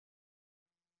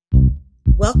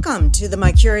Welcome to the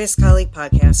My Curious Colleague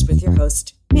podcast with your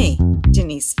host, me,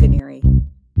 Denise Vinieri.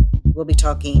 We'll be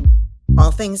talking all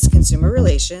things consumer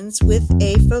relations with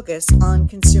a focus on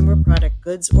consumer product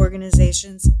goods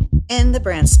organizations and the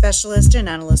brand specialist and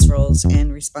analyst roles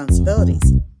and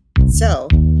responsibilities. So,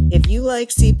 if you like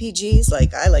CPGs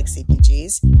like I like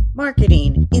CPGs,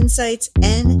 marketing, insights,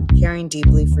 and caring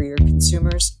deeply for your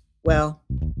consumers, well,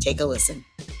 take a listen.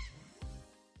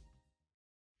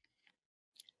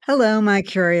 Hello, my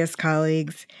curious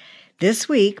colleagues. This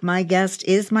week, my guest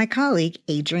is my colleague,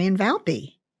 Adrienne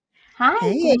Valpy. Hi.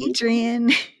 Hey,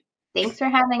 Adrienne. Thanks for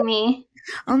having me.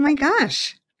 Oh my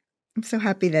gosh. I'm so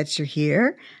happy that you're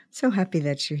here.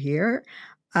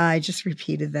 I just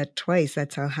repeated that twice.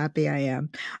 That's how happy I am.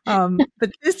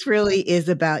 But this really is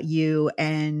about you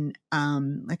and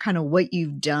kind of what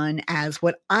you've done as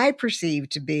what I perceive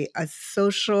to be a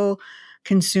social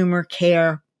consumer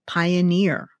care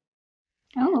pioneer.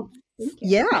 Oh, thank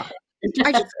you. Yeah.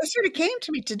 It sort of came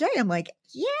to me today. I'm like,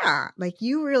 yeah, like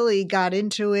you really got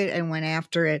into it and went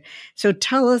after it. So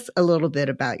tell us a little bit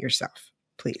about yourself,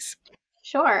 please.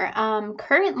 Sure.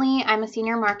 Currently, I'm a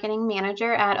senior marketing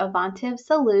manager at Avantiv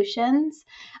Solutions.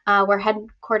 We're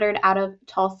headquartered out of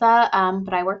Tulsa,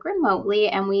 but I work remotely,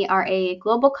 and we are a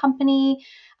global company,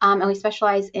 and we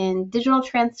specialize in digital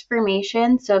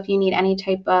transformation. So if you need any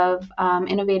type of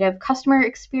innovative customer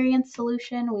experience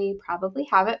solution, we probably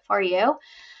have it for you.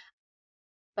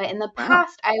 But in the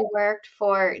past, I worked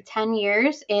for 10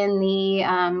 years in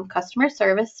the customer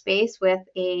service space with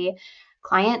a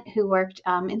client who worked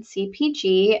in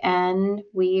CPG, and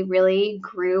we really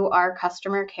grew our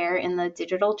customer care in the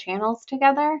digital channels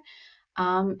together.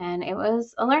 And it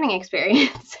was a learning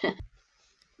experience.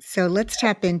 So let's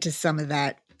tap into some of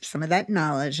that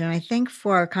knowledge. And I think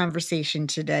for our conversation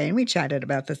today, and we chatted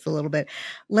about this a little bit,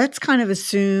 let's kind of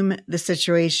assume the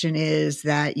situation is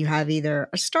that you have either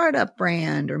a startup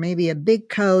brand or maybe a big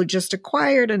co just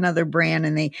acquired another brand,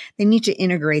 and they need to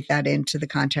integrate that into the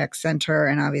contact center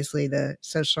and obviously the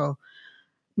social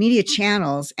media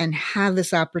channels and have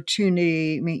this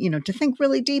opportunity, to think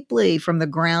really deeply from the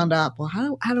ground up. Well,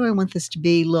 how do I want this to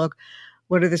be? Look,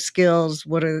 what are the skills?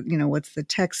 What's the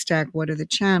tech stack? What are the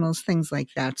channels? Things like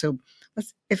that. So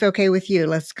if okay with you,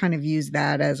 let's kind of use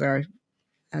that as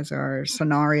our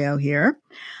scenario here.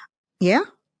 Yeah.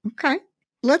 Okay.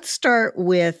 Let's start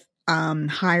with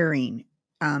hiring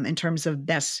in terms of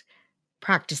best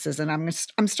practices. And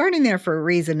I'm starting there for a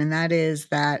reason. And that is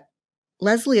that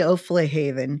Leslie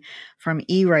O'Flahaven from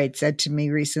eWrite said to me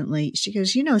recently, she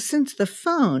goes, since the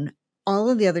phone,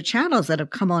 all of the other channels that have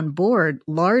come on board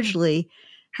largely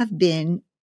have been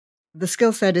the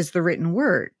skill set is the written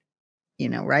word,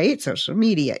 right? Social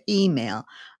media, email,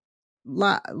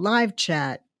 live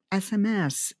chat,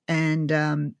 SMS. And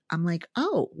I'm like,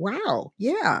 oh, wow.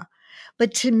 Yeah.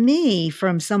 But to me,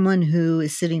 from someone who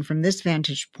is sitting from this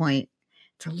vantage point,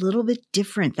 it's a little bit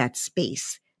different, that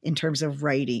space in terms of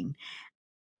writing.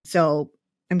 So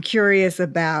I'm curious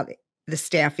about the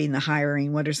staffing, the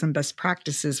hiring. What are some best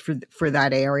practices for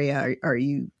that area are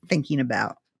you thinking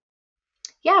about?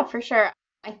 Yeah, for sure.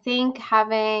 I think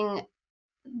having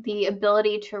the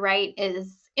ability to write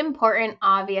is important,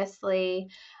 obviously,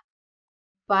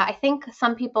 but I think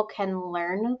some people can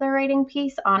learn the writing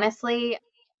piece, honestly.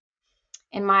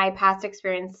 In my past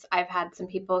experience, I've had some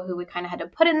people who we kind of had to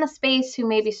put in the space who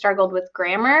maybe struggled with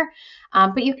grammar,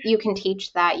 but you can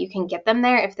teach that. You can get them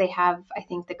there if they have, I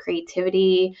think, the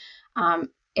creativity,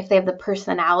 if they have the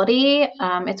personality.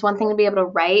 It's one thing to be able to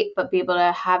write, but be able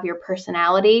to have your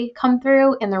personality come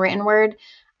through in the written word,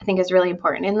 I think is really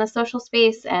important in the social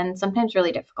space and sometimes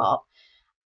really difficult.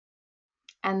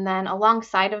 And then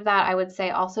alongside of that, I would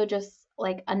say also just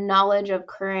like a knowledge of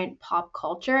current pop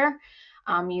culture.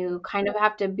 You kind of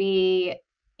have to be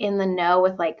in the know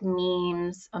with like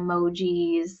memes,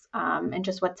 emojis, and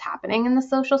just what's happening in the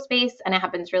social space. And it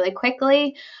happens really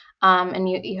quickly. And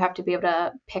you have to be able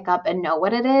to pick up and know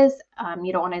what it is.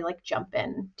 You don't want to like jump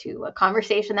into a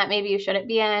conversation that maybe you shouldn't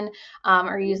be in,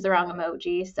 or use the wrong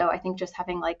emoji. So I think just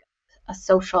having like a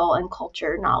social and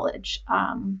culture knowledge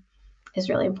is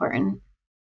really important.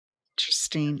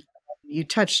 Interesting. You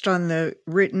touched on the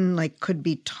written, like could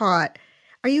be taught.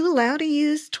 Are you allowed to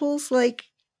use tools like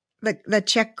the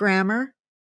check grammar?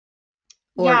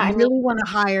 Or Yeah, I you mean, really want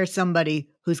to hire somebody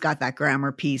who's got that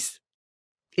grammar piece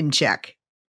in check?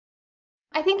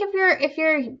 I think if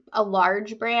you're a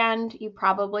large brand, you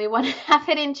probably want to have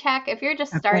it in check. If you're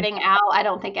just Okay. starting out, I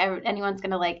don't think anyone's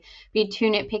going to like be too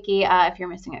nitpicky if you're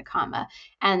missing a comma.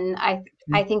 And I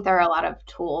think there are a lot of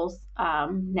tools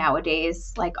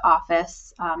nowadays, like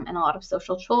Office, and a lot of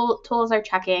social tools are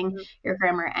checking your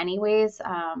grammar anyways.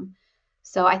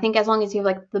 So I think as long as you have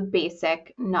like the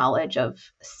basic knowledge of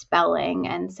spelling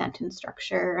and sentence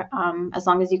structure, as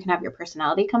long as you can have your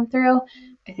personality come through,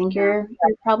 I think Yeah. you're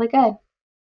probably good.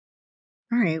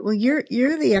 All right. Well, you're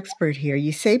the expert here.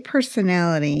 You say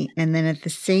personality, and then at the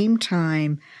same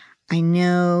time, I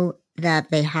know that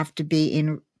they have to be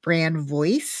in brand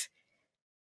voice.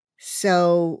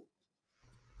 So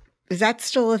is that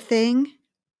still a thing?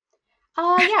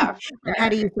 Yeah, for And how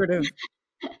do sure. you sort of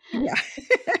yeah.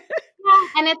 Yeah,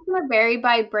 and it's gonna vary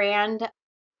by brand.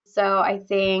 So I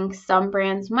think some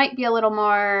brands might be a little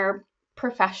more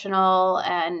professional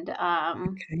and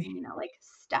Okay. like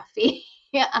stuffy.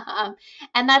 Yeah,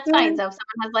 and that's fine. So if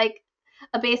someone has like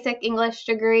a basic English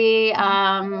degree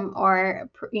or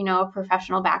a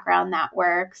professional background, that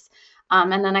works.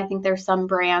 And then I think there's some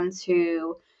brands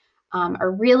who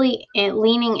are really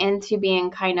leaning into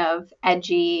being kind of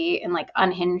edgy and like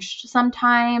unhinged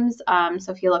sometimes.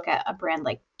 So if you look at a brand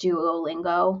like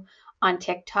Duolingo on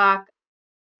TikTok,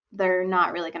 they're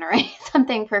not really going to write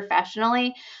something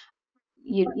professionally.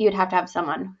 You'd have to have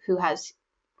someone who has,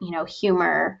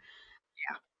 humor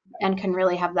and can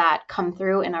really have that come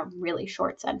through in a really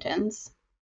short sentence.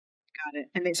 Got it.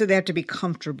 And so they have to be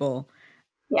comfortable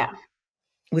Yeah.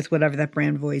 with whatever that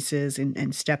brand voice is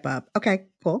and step up. Okay,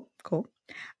 cool, cool.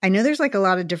 I know there's like a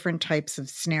lot of different types of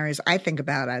scenarios I think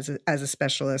about as a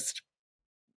specialist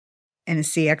and a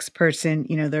CX person.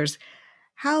 There's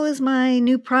how is my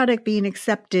new product being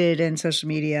accepted in social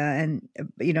media, and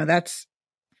that's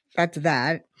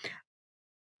that,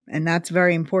 and that's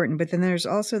very important. But then there's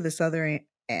also this other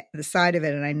the side of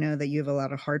it, and I know that you have a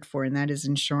lot of heart for, and that is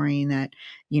ensuring that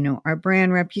our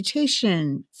brand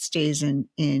reputation stays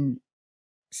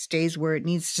where it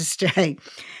needs to stay,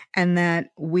 and that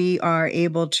we are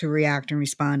able to react and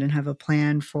respond and have a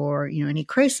plan for any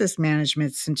crisis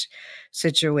management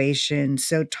situation.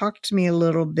 So talk to me a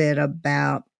little bit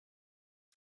about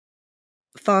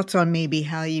thoughts on maybe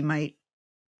how you might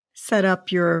set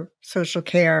up your social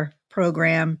care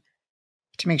program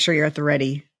to make sure you're at the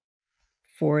ready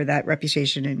for that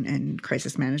reputation and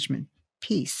crisis management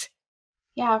piece.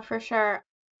 Yeah, for sure.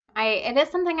 It is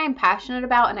something I'm passionate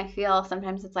about, and I feel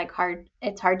sometimes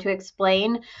it's hard to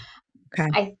explain. Okay.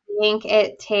 I think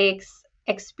it takes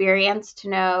experience to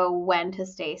know when to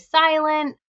stay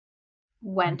silent,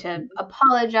 when to Mhm.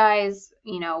 apologize,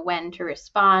 when to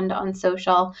respond on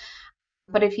social.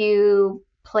 But if you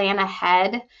plan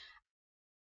ahead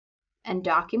and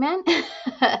document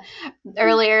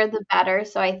earlier, the better.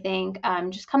 So I think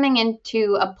just coming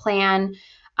into a plan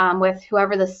with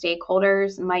whoever the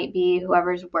stakeholders might be,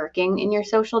 whoever's working in your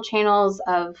social channels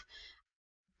of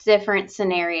different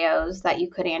scenarios that you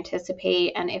could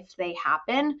anticipate. And if they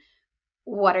happen,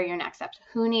 what are your next steps?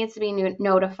 Who needs to be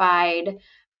notified?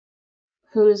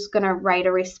 Who's going to write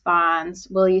a response?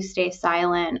 Will you stay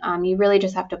silent? You really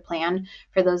just have to plan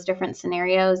for those different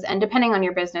scenarios. And depending on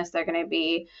your business, they're going to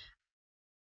be,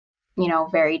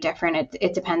 very different.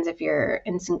 It depends if you're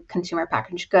in some consumer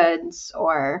packaged goods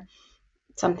or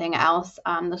something else.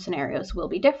 Those scenarios will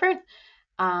be different.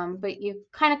 But you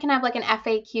kind of can have like an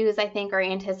FAQs, I think, or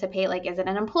anticipate like, is it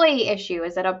an employee issue?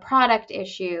 Is it a product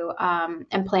issue?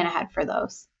 And plan ahead for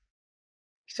those.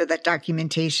 So that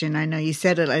documentation, I know you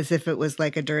said it as if it was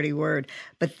like a dirty word,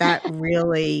 but that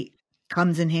really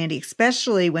comes in handy,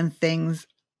 especially when things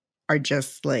are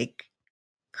just like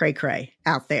cray cray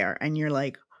out there and you're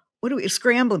like, what do we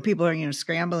scrambling? People are,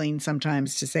 scrambling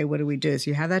sometimes to say, what do we do?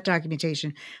 So you have that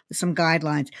documentation with some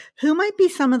guidelines. Who might be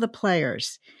some of the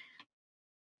players?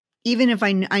 Even if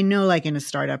I know, like in a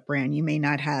startup brand, you may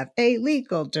not have a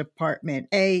legal department,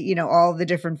 all the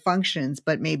different functions,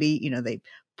 but maybe, they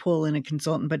pull in a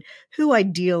consultant. But who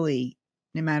ideally,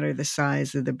 no matter the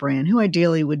size of the brand, who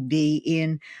ideally would be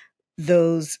in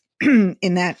those,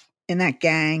 in that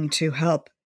gang to help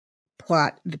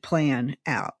plot the plan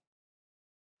out?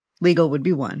 Legal would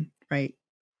be one, right?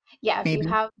 Yeah, if you Maybe,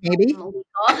 have maybe. legal,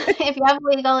 if you have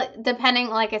legal, depending,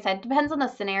 like I said, depends on the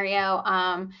scenario.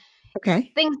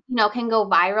 Okay. Things, can go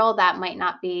viral that might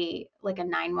not be like a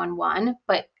 911,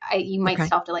 but you might Okay.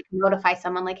 still have to like notify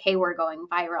someone like, hey, we're going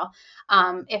viral.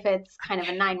 If it's kind of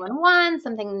a 911,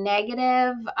 something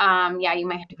negative, yeah, you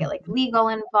might have to get like legal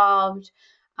involved.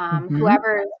 Mm-hmm.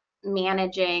 Whoever's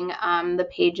managing the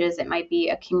pages, it might be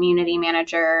a community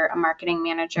manager, a marketing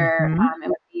manager, Mm-hmm. it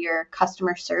might be your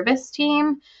customer service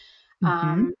team.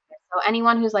 Mm-hmm. So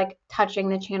anyone who's like touching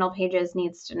the channel pages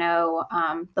needs to know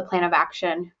the plan of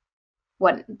action,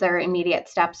 what their immediate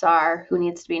steps are, who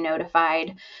needs to be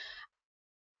notified.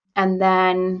 And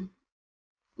then,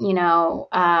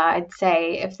 I'd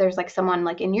say if there's like someone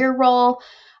like in your role,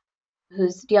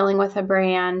 who's dealing with a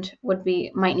brand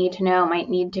might need to know, might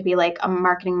need to be like a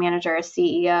marketing manager, a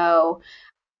CEO.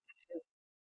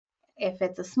 If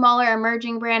it's a smaller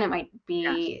emerging brand, it might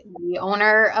Yeah. be the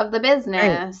owner of the Right.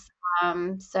 business.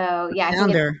 So The yeah, I think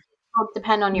it founder. will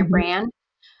depend on your Mhm. brand.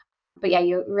 But yeah,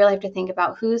 you really have to think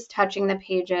about who's touching the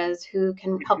pages, who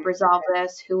can help Mhm. resolve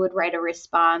this, who would write a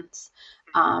response,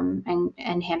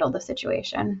 and handle the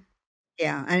situation.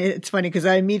 Yeah, and it's funny because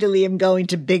I immediately am going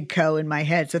to Big Co in my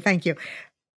head, so thank you.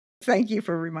 Thank you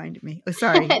for reminding me. Oh,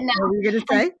 sorry. No, What were you gonna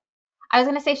and say? I was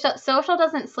gonna say social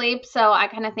doesn't sleep, so I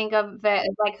kind of think of it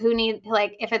as like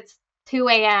like if it's 2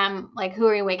 a.m., like who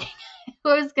are you waking?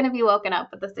 Who's gonna be woken up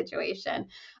with the situation?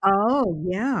 Oh,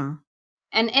 yeah.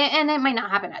 And it might not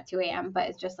happen at 2 a.m., but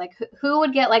it's just like who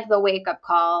would get like the wake up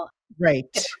call Right.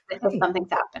 if Right.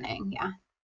 something's happening? Yeah,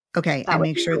 Okay, that and would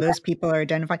make be sure me. those people are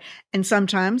identified. And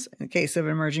sometimes, in the case of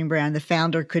an emerging brand, the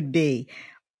founder could be,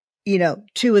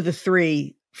 2 of the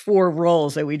 3, 4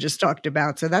 roles that we just talked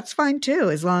about. So that's fine too,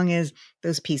 as long as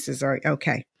those pieces are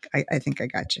okay. I think I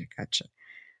got you. Gotcha.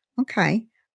 Okay.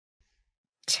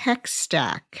 Tech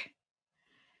stack.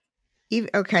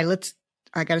 Okay,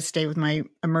 I got to stay with my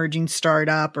emerging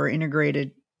startup or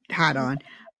integrated hat on.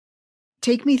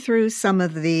 Take me through some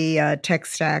of the tech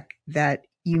stack that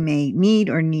you may need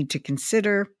or need to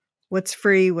consider. What's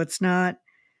free? What's not?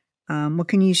 What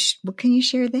can you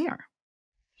share there?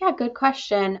 Yeah, good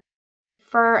question.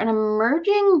 For an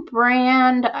emerging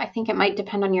brand, I think it might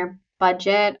depend on your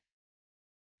budget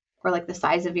or like the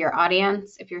size of your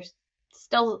audience. If you're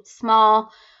still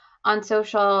small on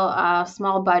social,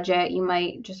 small budget, you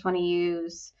might just want to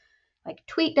use like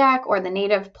TweetDeck or the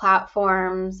native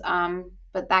platforms.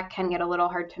 But that can get a little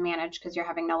hard to manage because you're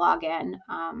having to log in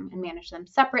and manage them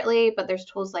separately. But there's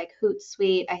tools like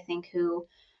Hootsuite, I think, who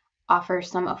offer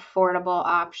some affordable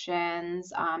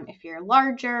options. If you're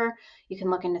larger, you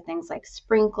can look into things like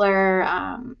Sprinkler,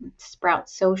 Sprout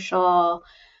Social.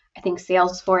 I think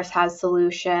Salesforce has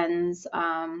solutions,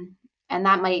 and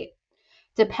that might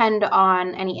depend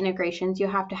on any integrations you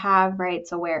have to have, right?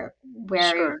 So where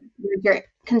Sure. your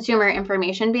consumer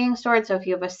information being stored. So if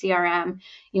you have a CRM,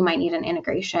 you might need an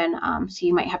integration. So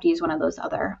you might have to use one of those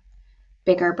other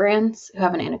bigger brands who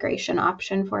have an integration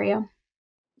option for you.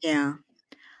 Yeah.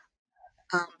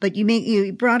 But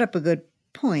you brought up a good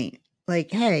point.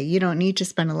 Like, hey, you don't need to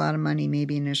spend a lot of money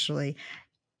maybe initially.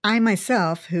 I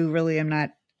myself, who really am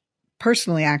not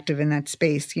personally active in that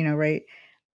space, right?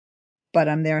 But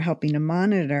I'm there helping to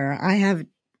monitor.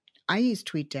 I use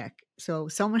TweetDeck. So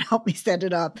someone helped me set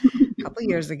it up a couple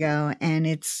years ago, and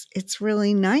it's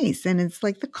really nice. And it's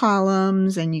like the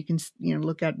columns, and you can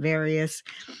look at various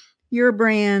your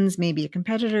brands, maybe a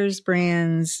competitor's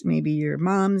brands, maybe your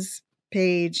mom's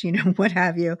page, what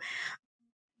have you.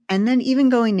 And then even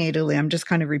going natively, I'm just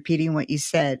kind of repeating what you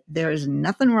said. There is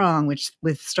nothing wrong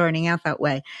with starting out that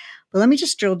way. But let me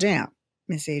just drill down,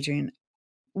 Miss Adrienne.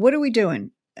 What are we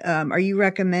doing? Are you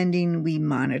recommending we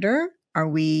monitor? Are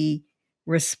we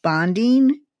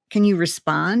responding? Can you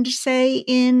respond, say,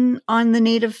 in on the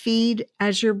native feed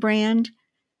as your brand?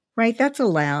 Right? That's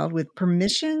allowed with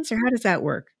permissions, or how does that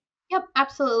work? Yep,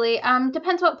 absolutely.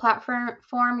 Depends what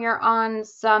platform you're on.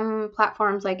 Some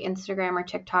platforms like Instagram or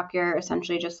TikTok, you're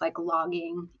essentially just like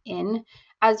logging in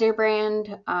as your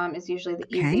brand, is usually the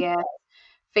Okay. easiest.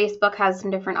 Facebook has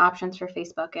some different options for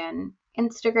Facebook and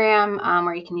Instagram,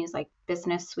 where you can use like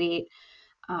Business Suite,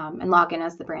 and log in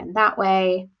as the brand that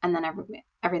way, and then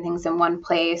everything's in one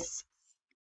place.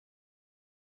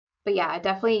 But yeah,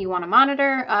 definitely you want to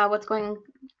monitor what's going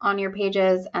on your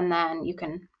pages, and then you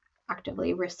can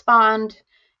actively respond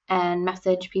and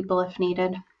message people if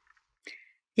needed.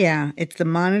 Yeah, it's the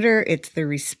monitor, it's the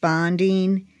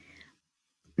responding,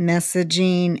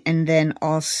 messaging, and then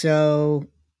also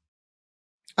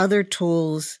other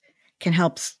tools can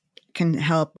help can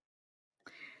help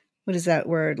what is that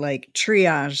word, like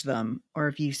triage them, or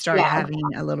if you start Yeah, having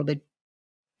a little bit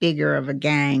bigger of a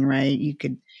gang, right? You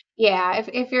could. yeah.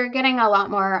 If you're getting a lot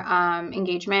more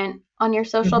engagement on your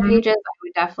social Mhm. pages, I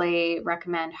would definitely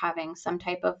recommend having some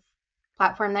type of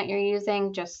platform that you're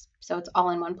using, just so it's all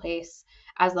in one place.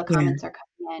 As the Yeah. comments are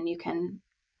coming in, you can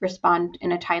respond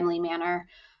in a timely manner.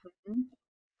 Mhm.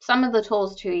 Some of the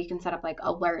tools too, you can set up like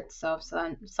alerts. So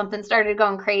if something started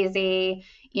going crazy,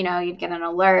 you'd get an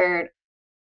alert.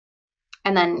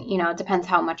 And then, it depends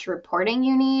how much reporting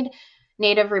you need.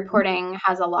 Native reporting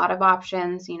has a lot of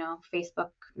options.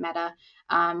 Facebook Meta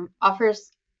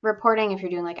offers reporting if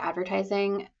you're doing like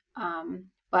advertising.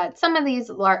 But some of these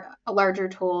larger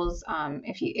tools,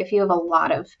 if you have a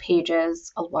lot of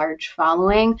pages, a large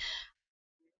following,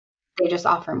 they just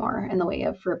offer more in the way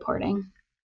of reporting.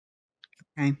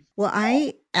 Okay. Well,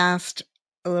 I asked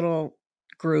a little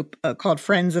group called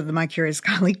Friends of the My Curious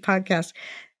Colleague podcast,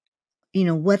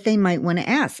 what they might want to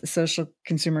ask a social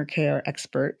consumer care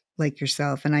expert like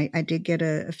yourself. And I did get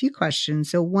a few questions.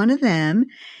 So one of them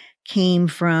came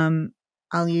from,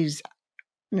 I'll use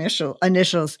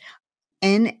initials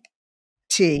NT.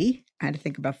 I had to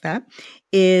think about that.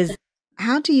 Is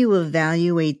how do you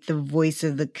evaluate the voice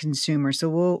of the consumer?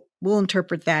 So we'll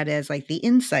interpret that as like the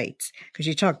insights, because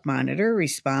you talk monitor,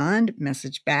 respond,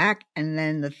 message back, and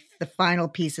then the final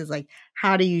piece is like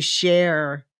how do you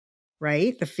share,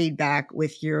 right, the feedback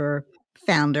with your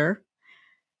founder.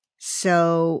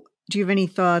 So do you have any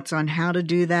thoughts on how to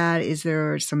do that? Is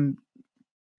there some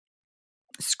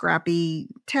scrappy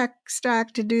tech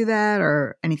stack to do that,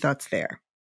 or any thoughts there?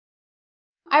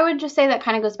 I would just say that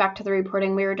kind of goes back to the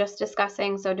reporting we were just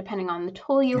discussing. So, depending on the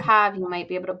tool you Yeah. have, you might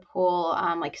be able to pull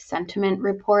like sentiment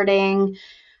reporting.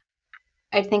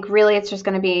 I think really it's just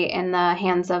going to be in the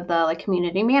hands of the like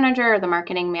community manager or the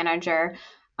marketing manager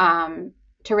um,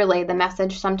 to relay the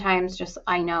message. Sometimes, just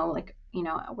I know, like,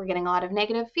 we're getting a lot of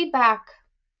negative feedback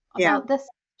Yeah. about this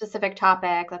specific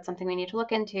topic. That's something we need to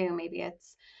look into. Maybe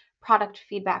it's product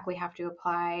feedback we have to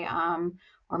apply,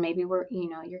 or maybe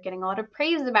you're getting a lot of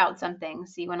praise about something,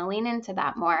 so you want to lean into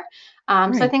that more. So I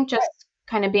Right. think just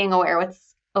kind of being aware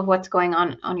of what's going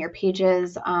on your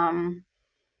pages.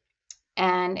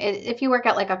 And if you work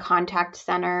at like a contact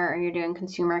center or you're doing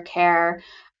consumer care,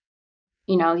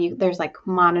 there's like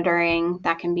monitoring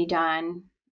that can be done,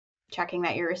 checking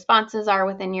that your responses are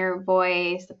within your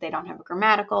voice, that they don't have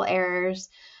grammatical errors.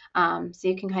 So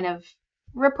you can kind of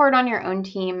report on your own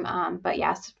team. But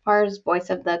yes, as far as voice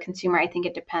of the consumer, I think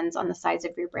it depends on the size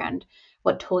of your brand,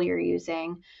 what tool you're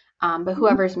using. But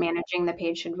whoever's managing the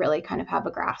page should really kind of have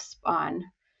a grasp on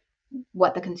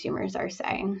what the consumers are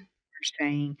saying.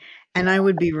 Saying, and I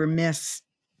would be remiss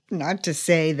not to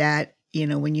say that,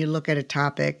 when you look at a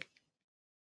topic,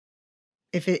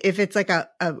 if it's like a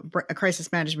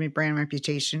crisis management brand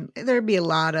reputation, there'd be a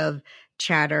lot of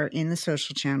chatter in the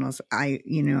social channels.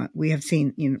 We have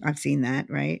seen, I've seen that,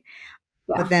 right?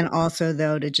 But Yeah. then also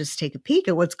though, to just take a peek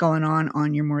at what's going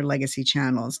on your more legacy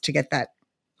channels to get that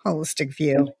holistic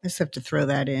view. I just have to throw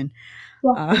that in.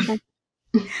 Yeah, for Uh, sure.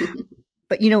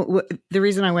 but the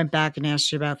reason I went back and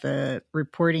asked you about the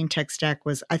reporting tech stack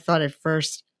was I thought at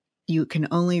first you can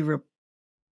only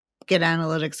get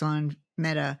analytics on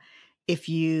Meta if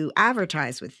you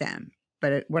advertise with them.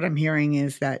 But what I'm hearing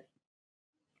is that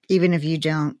even if you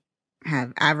don't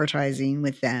have advertising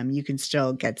with them, you can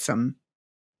still get some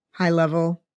high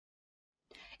level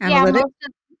Yeah, analytics.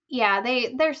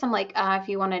 there's some like if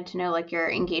you wanted to know like your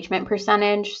engagement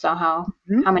percentage, so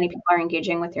Mhm. how many people are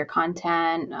engaging with your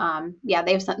content. Yeah,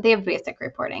 they have basic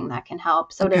reporting that can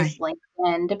help. So does Okay.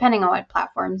 LinkedIn, depending on what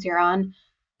platforms you're on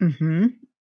Hmm.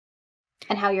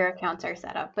 and how your accounts are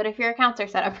set up. But if your accounts are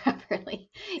set up properly,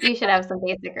 you should have some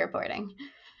basic reporting.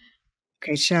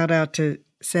 Okay. Shout out to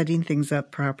setting things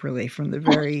up properly from the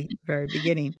very, very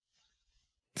beginning.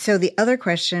 So the other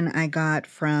question I got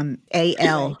from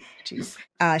AL, geez,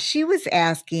 she was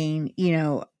asking,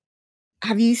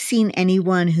 have you seen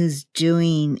anyone who's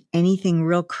doing anything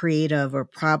real creative or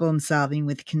problem solving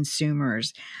with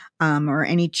consumers, or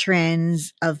any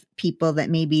trends of people that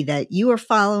maybe that you are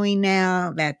following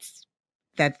now that's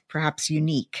perhaps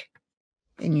unique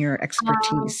in your Um,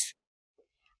 expertise?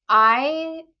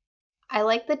 I I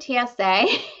like the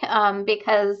TSA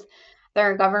because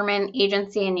they're a government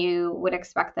agency and you would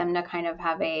expect them to kind of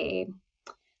have a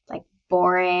like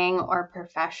boring or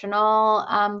professional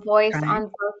voice Okay.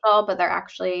 on social, but they're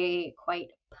actually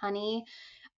quite punny.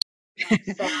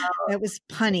 So That was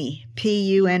punny.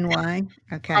 Puny.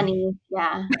 Okay. punny,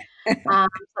 yeah.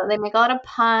 So they make a lot of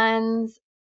puns,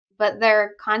 but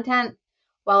their content,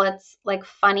 while it's like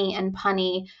funny and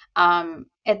punny,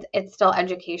 it's still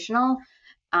educational,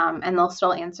 and they'll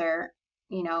still answer,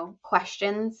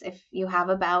 questions if you have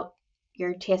about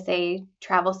your TSA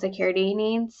travel security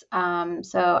needs.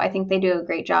 So I think they do a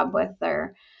great job with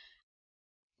their,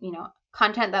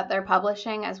 content that they're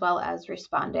publishing as well as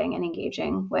responding and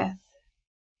engaging with.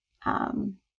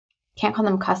 Um, can't call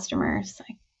them customers.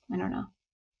 I don't know,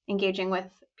 engaging with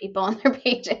people on their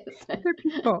pages. They're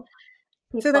people.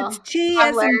 So that's People, T as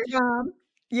in travelers. Tom.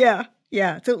 Yeah,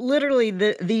 yeah. So literally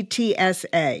the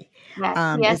TSA,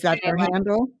 Yeah, is that TSA. their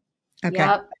handle? Okay.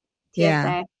 Yep,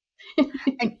 Yeah.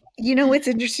 TSA. And you know what's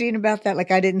interesting about that?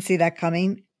 Like I didn't see that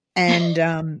coming.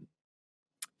 And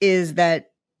is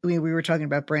that we were talking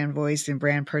about brand voice and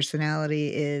brand personality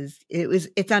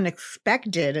it's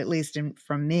unexpected, at least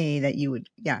from me, that you would,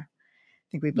 yeah, I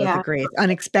think we both Yeah, agree. It's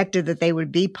unexpected that they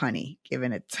would be punny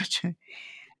given it such a,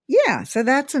 yeah, so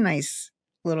that's a nice.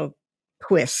 little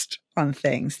twist on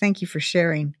things. Thank you for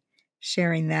sharing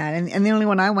that. And the only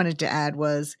one I wanted to add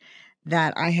was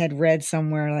that I had read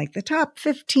somewhere like the top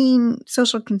 15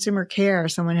 social consumer care.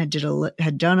 Someone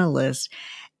had done a list,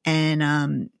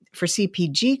 and for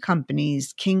CPG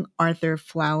companies, King Arthur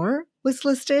Flour was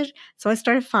listed. So I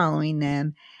started following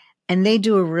them, and they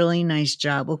do a really nice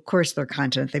job. Of course, their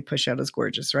content they push out is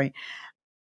gorgeous, right?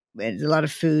 There's a lot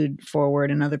of food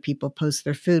forward, and other people post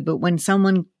their food. But when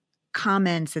someone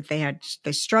comments that they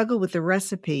struggle with the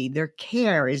recipe, their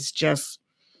care is just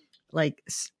like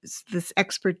this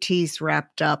expertise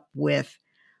wrapped up with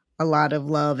a lot of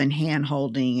love and hand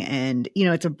holding. And,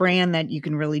 it's a brand that you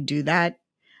can really do that.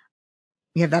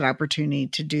 You have that opportunity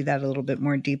to do that a little bit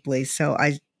more deeply. So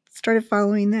I started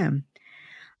following them.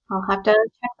 I'll have to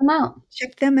check them out.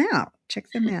 Check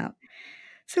them out.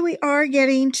 So we are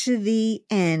getting to the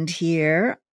end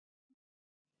here.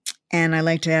 And I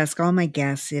like to ask all my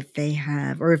guests if they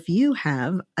have, or if you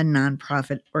have a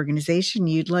nonprofit organization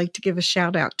you'd like to give a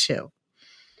shout out to.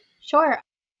 Sure.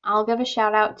 I'll give a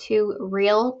shout out to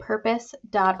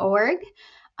realpurpose.org.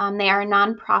 They are a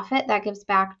nonprofit that gives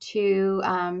back to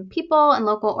people and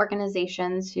local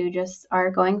organizations who just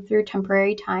are going through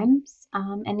temporary times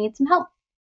and need some help.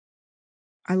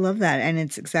 I love that. And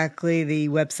it's exactly the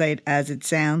website as it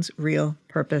sounds,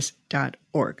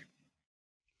 realpurpose.org.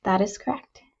 That is correct.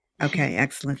 Okay,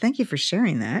 excellent. Thank you for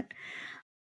sharing that.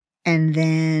 And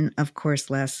then, of course,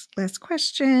 last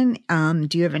question.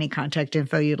 Do you have any contact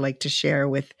info you'd like to share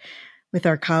with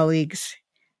our colleagues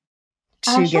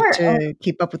to Sure. get to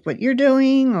keep up with what you're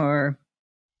doing? Or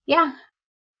yeah,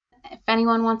 if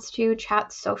anyone wants to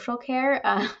chat social care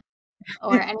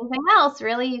or anything else,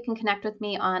 really, you can connect with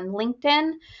me on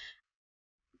LinkedIn.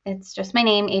 It's just my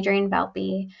name, Adrienne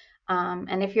Valpy.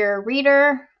 And if you're a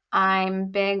reader, I'm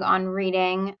big on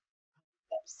reading.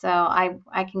 So I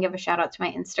can give a shout out to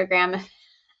my Instagram.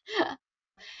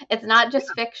 It's not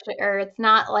just fiction, or it's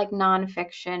not like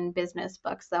nonfiction business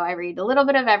books, though. I read a little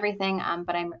bit of everything,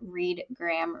 but I'm Read,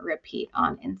 Graham, Repeat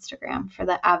on Instagram for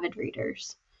the avid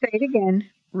readers. Say it again.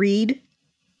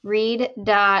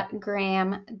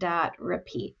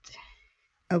 Read.graham.repeat.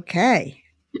 Okay,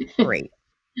 great.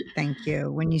 Thank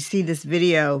you. When you see this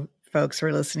video, folks who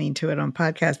are listening to it on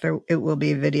podcast, it will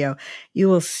be a video. You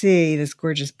will see this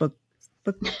gorgeous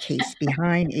bookcase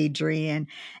behind Adrienne,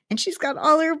 and she's got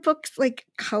all her books like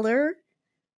color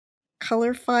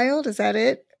filed. Is that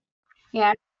it?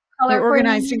 Yeah, color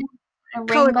organizing,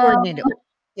 color coordinated.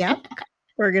 Yeah,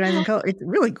 organizing color. It's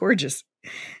really gorgeous.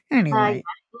 Anyway,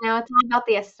 it's all about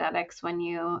the aesthetics when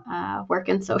you work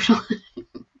in social.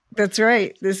 That's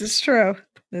right. This is true.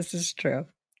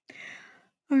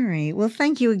 All right. Well,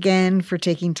 thank you again for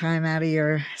taking time out of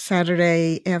your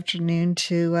Saturday afternoon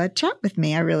to chat with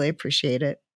me. I really appreciate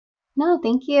it. No,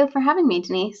 thank you for having me,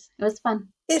 Denise. It was fun.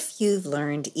 If you've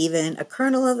learned even a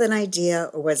kernel of an idea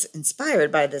or was inspired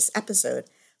by this episode,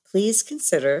 please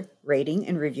consider rating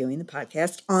and reviewing the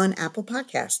podcast on Apple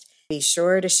Podcast. Be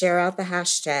sure to share out the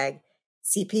hashtag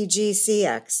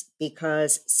CPGCX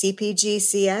because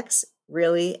CPGCX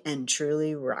really and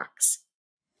truly rocks.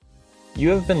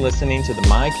 You have been listening to the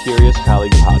My Curious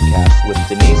Colleague podcast with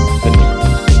Denise Veneer.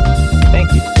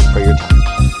 Thank you for your time.